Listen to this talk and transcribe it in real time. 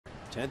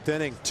10th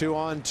inning, 2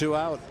 on, 2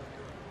 out.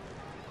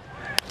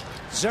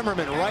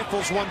 Zimmerman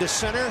rifles one to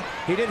center.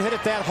 He didn't hit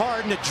it that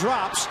hard, and it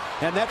drops,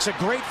 and that's a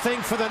great thing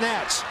for the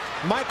Nats.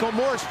 Michael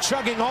Moore's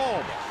chugging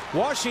home.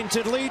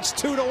 Washington leads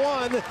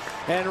 2-1,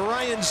 and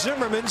Ryan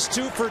Zimmerman's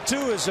 2 for 2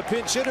 as a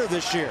pinch hitter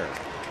this year.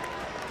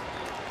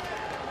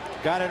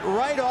 Got it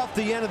right off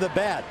the end of the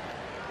bat,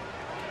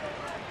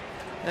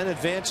 and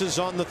advances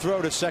on the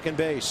throw to second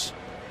base.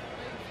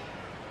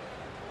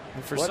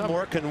 What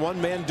more can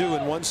one man do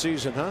in one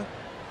season, huh?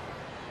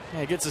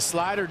 Yeah, he gets a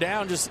slider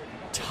down, just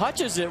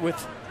touches it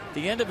with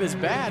the end of his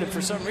bat, and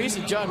for some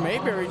reason John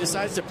Mayberry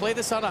decides to play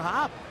this on a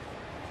hop.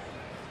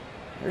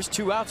 There's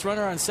 2 outs,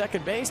 runner on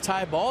second base,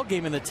 tie ball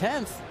game in the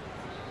 10th.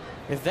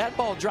 If that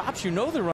ball drops, you know the run